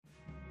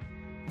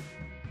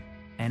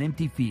An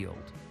empty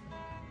field,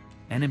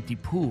 an empty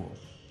pool,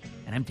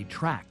 an empty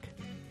track,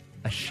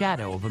 a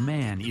shadow of a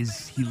man.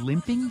 Is he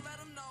limping?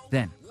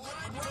 Then,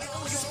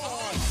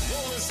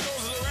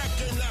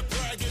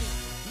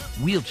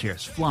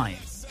 wheelchairs flying.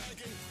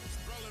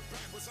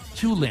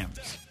 2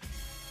 limbs.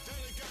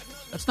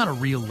 That's not a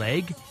real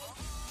leg.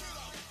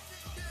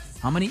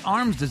 How many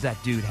arms does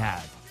that dude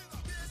have?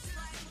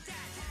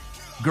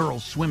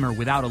 Girl swimmer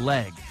without a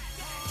leg.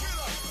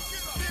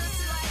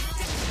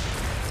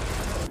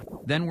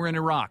 Then we're in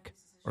Iraq,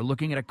 or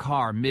looking at a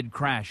car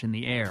mid-crash in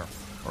the air,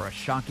 or a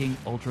shocking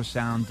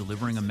ultrasound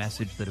delivering a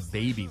message that a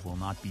baby will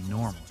not be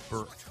normal at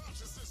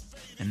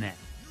birth. And then,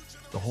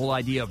 the whole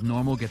idea of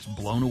normal gets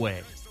blown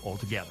away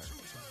altogether.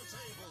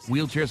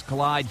 Wheelchairs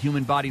collide,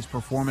 human bodies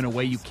perform in a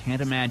way you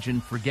can't imagine.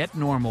 Forget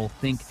normal,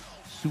 think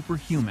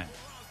superhuman.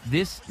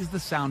 This is the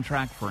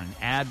soundtrack for an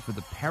ad for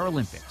the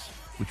Paralympics,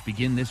 which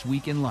begin this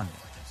week in London,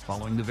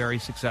 following the very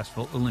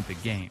successful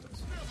Olympic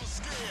Games.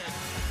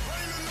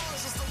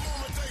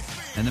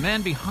 And the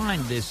man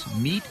behind this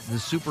Meet the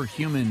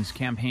Superhumans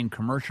campaign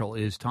commercial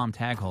is Tom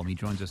Tagholm. He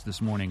joins us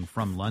this morning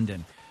from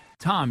London.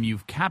 Tom,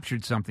 you've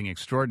captured something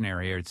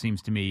extraordinary here, it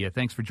seems to me.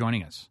 Thanks for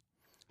joining us.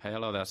 Hey,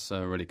 hello, that's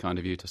really kind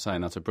of you to say,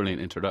 and that's a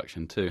brilliant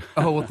introduction, too.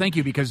 Oh, well, thank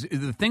you, because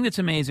the thing that's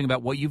amazing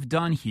about what you've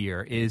done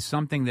here is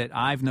something that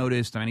I've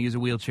noticed. I use a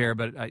wheelchair,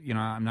 but,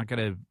 I'm not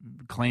going to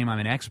claim I'm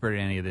an expert at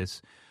any of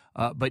this.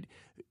 But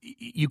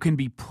you can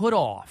be put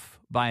off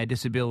by a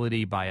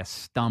disability, by a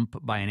stump,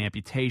 by an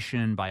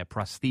amputation, by a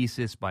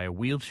prosthesis, by a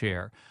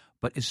wheelchair.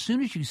 But as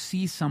soon as you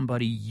see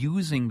somebody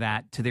using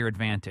that to their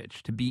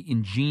advantage, to be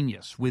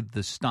ingenious with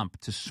the stump,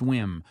 to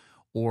swim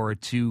or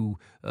to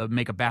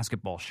make a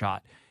basketball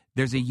shot,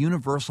 there's a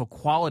universal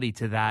quality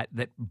to that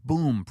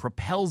boom,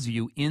 propels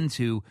you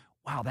into,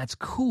 wow, that's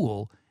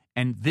cool.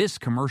 And this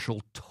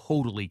commercial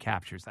totally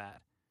captures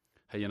that.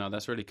 Hey,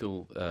 that's really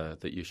cool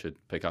that you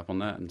should pick up on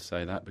that and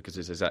say that, because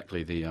it's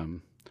exactly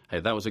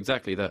that was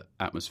exactly the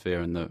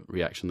atmosphere and the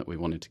reaction that we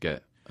wanted to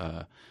get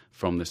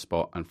from this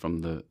spot and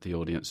from the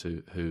audience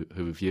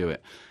who view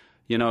it.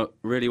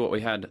 Really what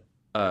we had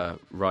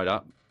right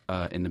up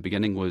in the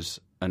beginning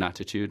was an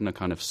attitude and a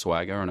kind of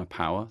swagger and a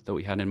power that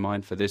we had in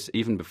mind for this,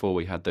 even before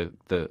we had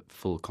the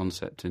full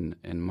concept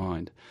in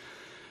mind.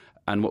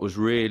 And what was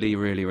really,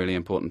 really, really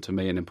important to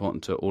me and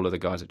important to all of the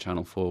guys at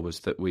Channel 4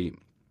 was that we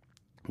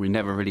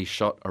never really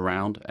shot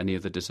around any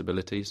of the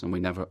disabilities, and we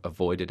never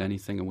avoided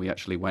anything, and we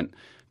actually went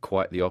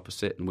quite the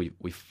opposite, and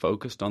we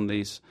focused on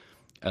these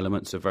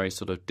elements of very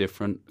sort of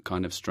different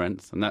kind of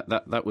strength, and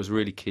that was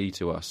really key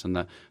to us, and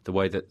the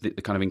way that the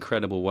kind of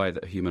incredible way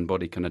that a human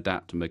body can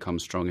adapt and become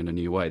strong in a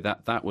new way,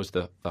 that was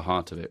the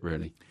heart of it,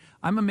 really.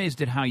 I'm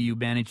amazed at how you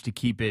managed to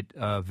keep it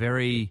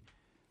very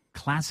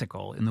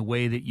classical in the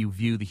way that you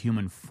view the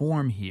human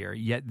form here,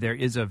 yet there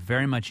is a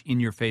very much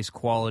in-your-face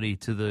quality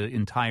to the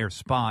entire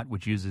spot,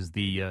 which uses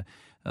the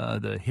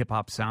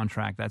hip-hop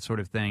soundtrack, that sort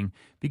of thing,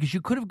 because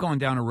you could have gone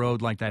down a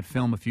road like that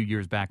film a few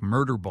years back,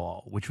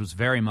 Murderball, which was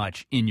very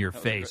much in your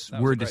face.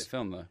 That was a great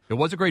film, though. It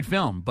was a great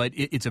film, but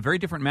it's a very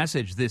different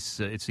message,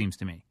 it seems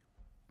to me.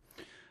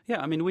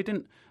 Yeah, we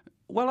didn't...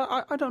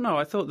 Well, I don't know.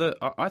 I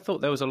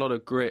thought there was a lot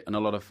of grit and a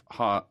lot of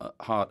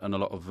heart and a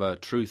lot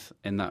of truth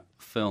in that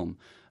film.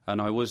 And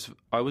I was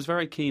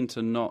very keen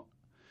to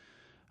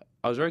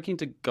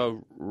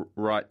go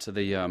right to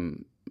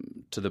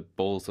the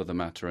balls of the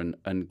matter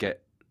and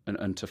get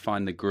and to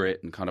find the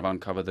grit and kind of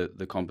uncover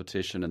the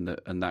competition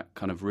and that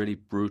kind of really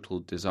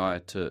brutal desire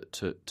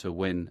to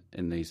win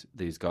in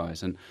these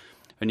guys. And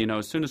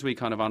as soon as we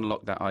kind of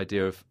unlocked that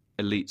idea of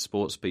elite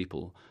sports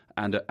people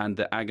and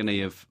the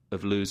agony of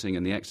losing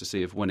and the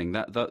ecstasy of winning,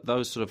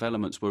 those sort of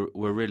elements were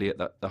really at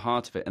the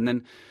heart of it. And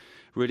then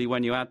really,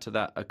 when you add to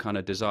that a kind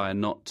of desire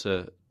not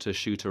to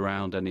shoot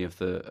around any of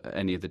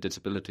the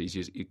disabilities,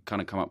 you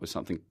kind of come up with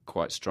something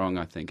quite strong,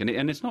 I think. And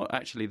it's not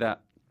actually that,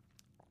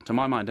 to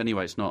my mind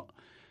anyway,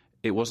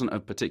 it wasn't a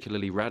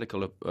particularly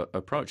radical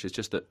approach. It's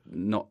just that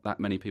not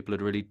that many people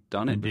had really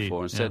done it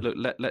before and said, look,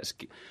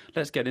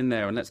 let's get in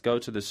there and let's go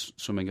to the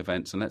swimming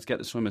events and let's get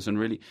the swimmers and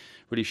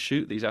really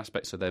shoot these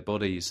aspects of their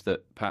bodies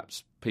that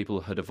perhaps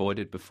people had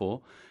avoided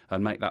before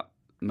and make that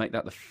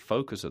the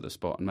focus of the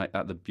spot and make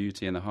that the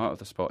beauty and the heart of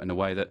the spot in a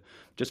way that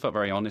just felt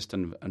very honest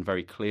and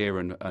very clear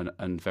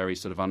and very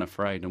sort of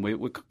unafraid. And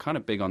we're kind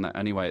of big on that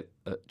anyway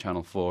at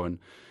Channel 4 and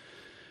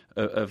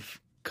of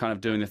kind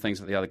of doing the things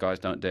that the other guys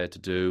don't dare to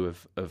do,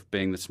 of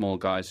being the small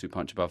guys who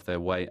punch above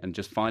their weight and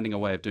just finding a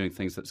way of doing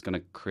things that's going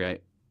to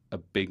create a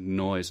big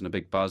noise and a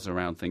big buzz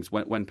around things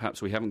when perhaps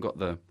we haven't got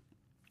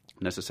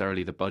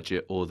necessarily the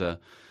budget or the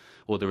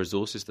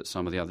resources that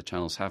some of the other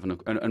channels have.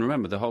 And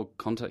remember, the whole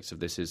context of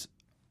this is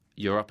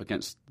you're up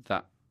against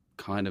that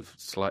kind of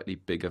slightly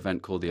big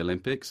event called the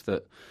Olympics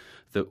that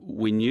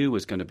we knew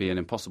was going to be an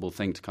impossible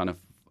thing to kind of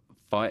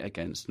fight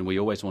against, and we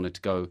always wanted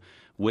to go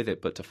with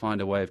it, but to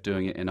find a way of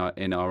doing it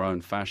in our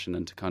own fashion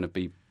and to kind of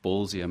be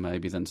ballsier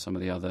maybe than some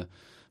of the other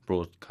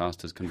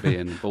broadcasters can be,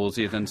 and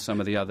ballsier than some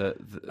of the other.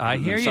 I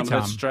hear you, some Tom.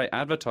 of the straight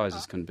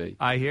advertisers can be.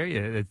 I hear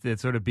you.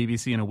 It's sort of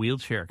BBC in a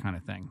wheelchair kind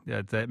of thing.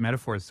 That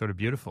metaphor is sort of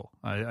beautiful.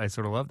 I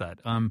sort of love that.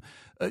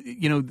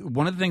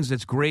 One of the things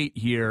that's great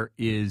here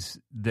is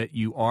that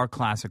you are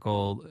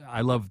classical.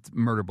 I loved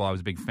Murder Ball. I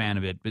was a big fan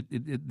of it. But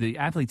the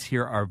athletes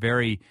here are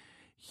very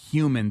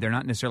human. They're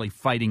not necessarily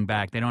fighting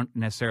back. They don't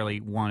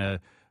necessarily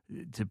want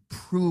to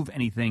prove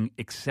anything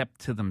except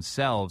to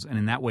themselves. And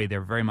in that way,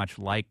 they're very much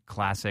like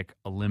classic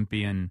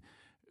Olympian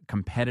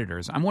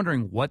competitors. I'm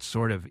wondering what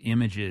sort of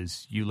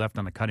images you left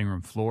on the cutting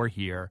room floor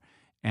here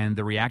and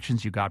the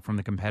reactions you got from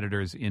the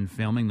competitors in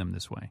filming them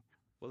this way.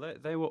 Well,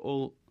 they were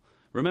all...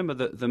 Remember,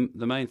 the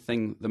main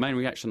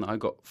reaction that I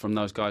got from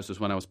those guys was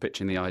when I was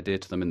pitching the idea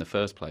to them in the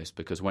first place,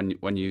 because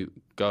when you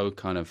go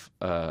kind of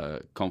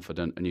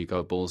confident and you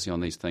go ballsy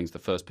on these things, the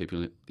first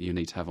people you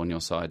need to have on your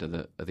side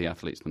are the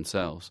athletes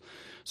themselves.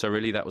 So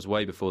really that was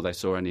way before they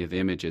saw any of the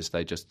images.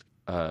 They just...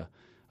 I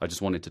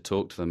just wanted to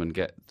talk to them and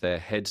get their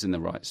heads in the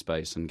right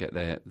space and get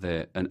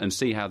and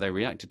see how they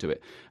reacted to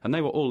it. And they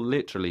were all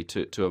literally,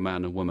 to a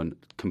man and woman,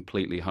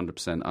 completely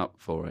 100% up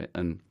for it,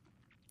 and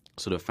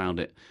sort of found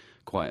it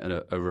quite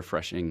a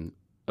refreshing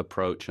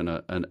approach and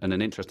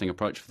an interesting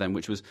approach for them,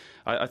 which was,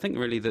 I think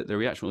really that the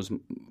reaction was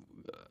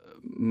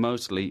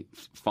mostly,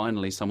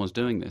 finally someone's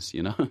doing this,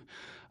 you know.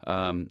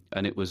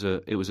 And it was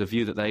a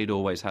view that they'd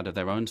always had of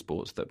their own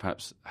sports that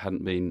perhaps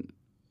hadn't been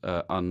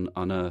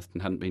unearthed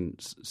and hadn't been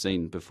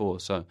seen before.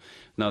 So,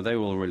 no, they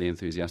were all really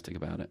enthusiastic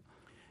about it.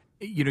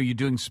 You know, you're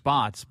doing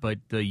spots, but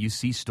you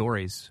see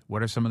stories.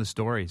 What are some of the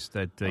stories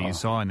that you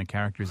saw in the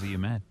characters that you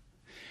met?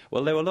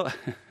 Well, there were a lot...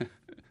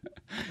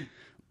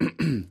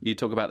 You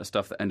talk about the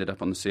stuff that ended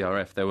up on the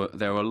CRF.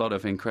 There were a lot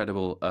of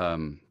incredible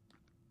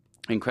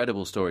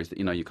stories that,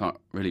 you know, you can't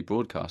really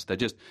broadcast. They're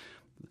just...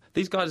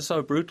 These guys are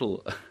so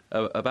brutal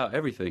about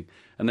everything,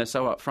 and they're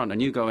so upfront. And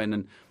you go in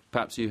and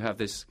perhaps you have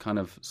this kind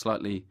of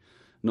slightly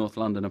North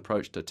London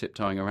approach to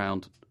tiptoeing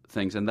around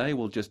things, and they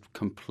will just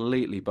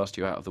completely bust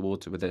you out of the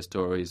water with their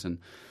stories and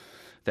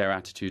their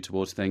attitude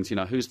towards things. You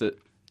know,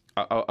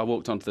 I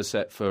walked onto the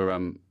set for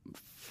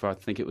I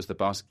think it was the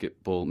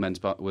basketball, men's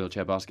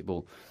wheelchair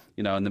basketball,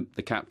 you know, and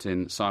the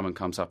captain, Simon,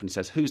 comes up and he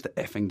says, "Who's the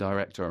effing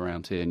director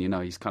around here?" And, you know,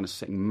 he's kind of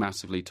sitting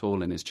massively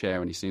tall in his chair,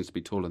 and he seems to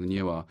be taller than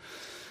you are.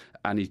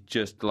 And he's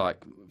just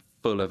like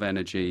full of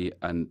energy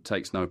and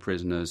takes no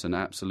prisoners and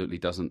absolutely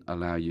doesn't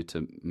allow you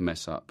to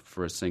mess up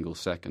for a single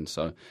second.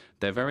 So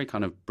they're very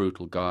kind of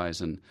brutal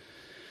guys, and,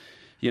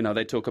 you know,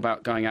 they talk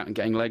about going out and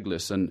getting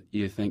legless, and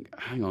you think,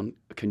 hang on,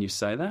 can you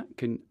say that?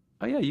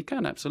 Oh yeah, you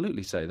can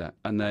absolutely say that.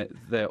 And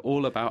they're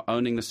all about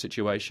owning the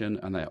situation,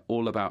 and they're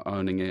all about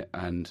owning it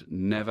and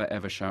never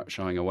ever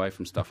shying away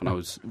from stuff. And I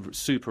was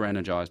super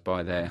energized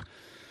by the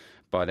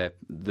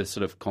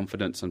sort of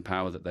confidence and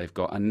power that they've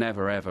got, and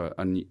never ever,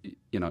 and,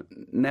 you know,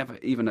 never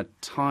even a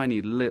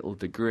tiny little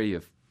degree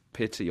of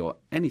pity or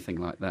anything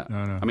like that.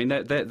 No. I mean,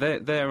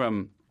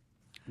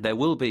 there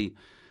will be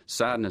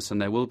sadness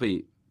and there will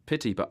be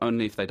pity, but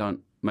only if they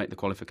don't make the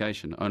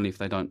qualification, only if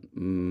they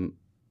don't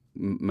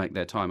make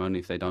their time, only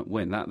if they don't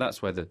win.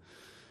 That's where the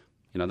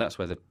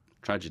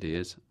tragedy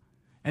is.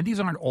 And these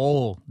aren't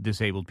all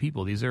disabled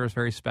people. These are a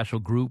very special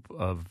group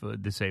of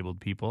disabled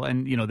people,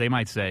 and, you know, they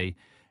might say,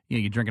 you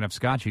know, you drink enough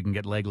scotch, you can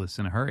get legless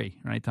in a hurry,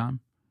 right, Tom?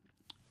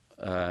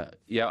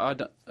 Yeah,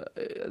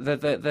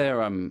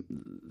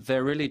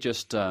 they're really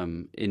just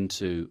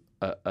into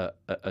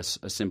a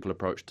simple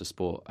approach to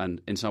sport,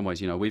 and in some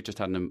ways, you know, we've just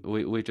had a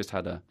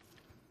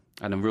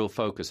real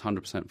focus,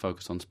 100%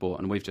 focus on sport,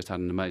 and we've just had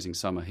an amazing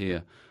summer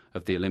here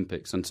of the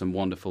Olympics and some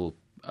wonderful,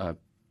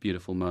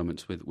 beautiful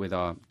moments with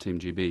our Team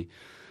GB,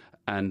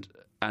 and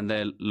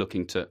they're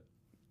looking to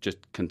just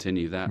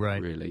continue that,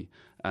 right. Really.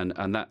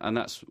 And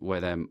that's where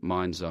their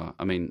minds are.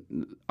 I mean,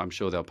 I'm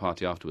sure they'll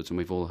party afterwards, and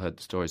we've all heard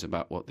stories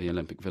about what the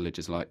Olympic Village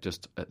is like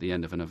just at the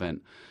end of an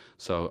event.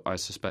 So I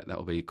suspect that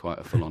will be quite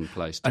a full-on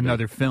place.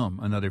 Another film.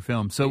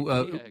 So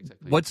yeah,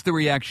 exactly. What's the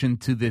reaction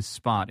to this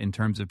spot in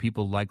terms of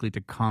people likely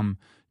to come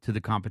to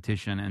the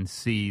competition and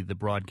see the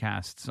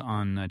broadcasts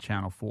on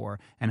Channel 4?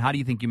 And how do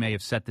you think you may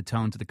have set the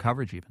tone to the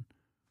coverage even?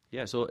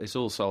 Yeah, so it's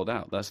all sold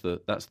out. That's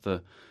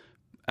the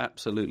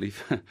absolutely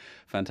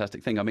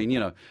fantastic thing. I mean, you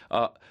know,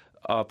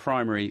 our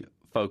primary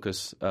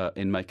focus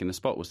in making the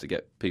spot was to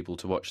get people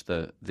to watch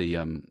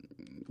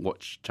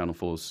watch Channel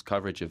 4's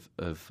coverage of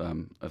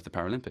the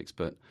Paralympics.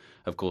 But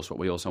of course, what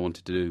we also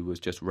wanted to do was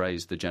just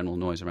raise the general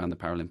noise around the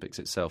Paralympics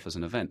itself as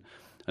an event,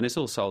 and it's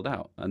all sold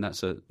out, and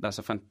that's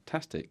a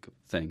fantastic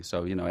thing.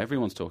 So, you know,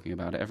 everyone's talking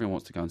about it. Everyone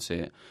wants to go and see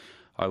it.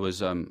 I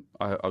was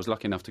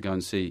lucky enough to go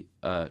and see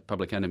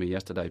Public Enemy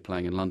yesterday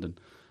playing in London,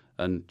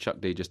 and Chuck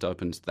D just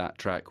opens that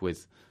track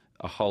with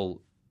a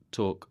whole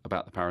talk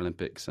about the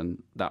Paralympics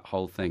and that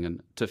whole thing,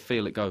 and to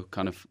feel it go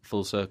kind of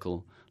full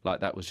circle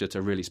like that was just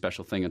a really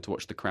special thing, and to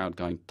watch the crowd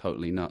going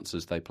totally nuts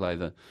as they play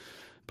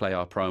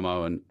our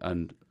promo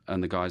and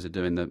the guys are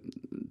doing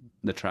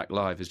the track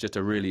live is just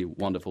a really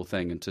wonderful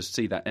thing. And to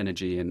see that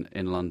energy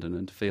in London,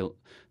 and to feel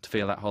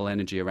that whole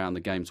energy around the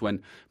games,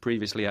 when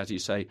previously, as you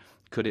say,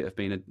 could it have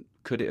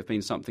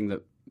been something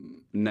that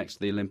next to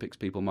the Olympics,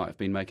 people might have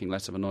been making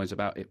less of a noise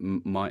about. It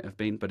might have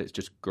been, but it's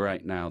just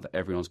great now that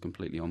everyone's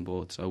completely on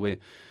board. So we're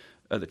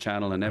at the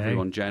channel, and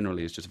everyone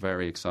generally is just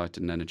very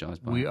excited and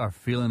energized by it. We are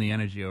feeling the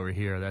energy over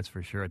here, that's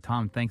for sure.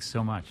 Tom, thanks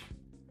so much.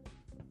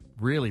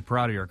 Really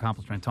proud of your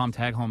accomplishment. Tom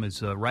Tagholm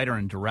is a writer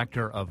and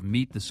director of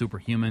Meet the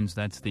Superhumans.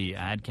 That's the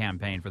ad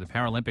campaign for the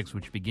Paralympics,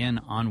 which begin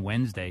on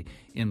Wednesday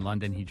in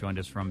London. He joined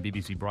us from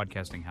BBC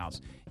Broadcasting House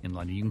in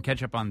London. You can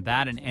catch up on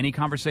that and any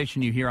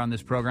conversation you hear on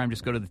this program.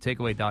 Just go to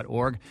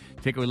thetakeaway.org.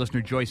 Takeaway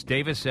listener Joyce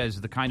Davis says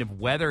the kind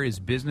of weather is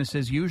business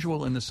as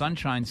usual in the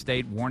Sunshine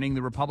State, warning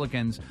the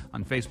Republicans.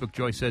 On Facebook,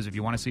 Joyce says if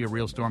you want to see a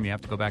real storm, you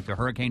have to go back to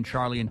Hurricane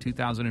Charlie in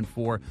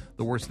 2004,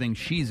 the worst thing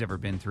she's ever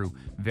been through.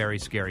 Very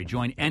scary.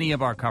 Join any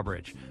of our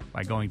coverage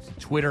by going to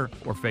Twitter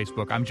or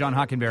Facebook. I'm John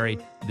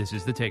Hockenberry. This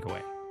is The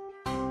Takeaway.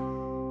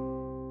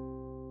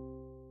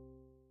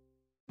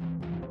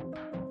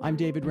 I'm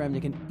David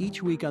Remnick, and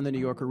each week on the New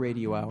Yorker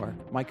Radio Hour,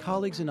 my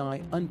colleagues and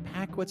I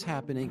unpack what's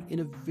happening in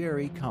a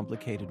very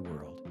complicated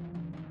world.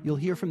 You'll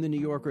hear from the New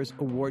Yorker's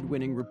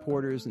award-winning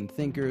reporters and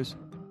thinkers,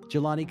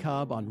 Jelani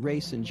Cobb on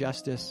race and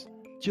justice,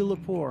 Jill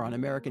Lepore on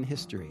American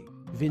history,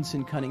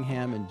 Vincent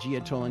Cunningham and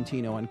Gia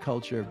Tolentino on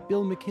culture,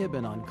 Bill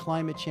McKibben on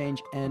climate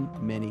change, and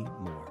many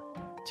more.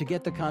 To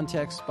get the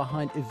context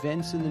behind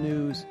events in the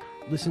news,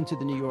 listen to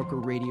the New Yorker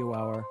Radio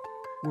Hour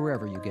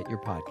wherever you get your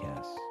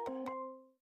podcasts.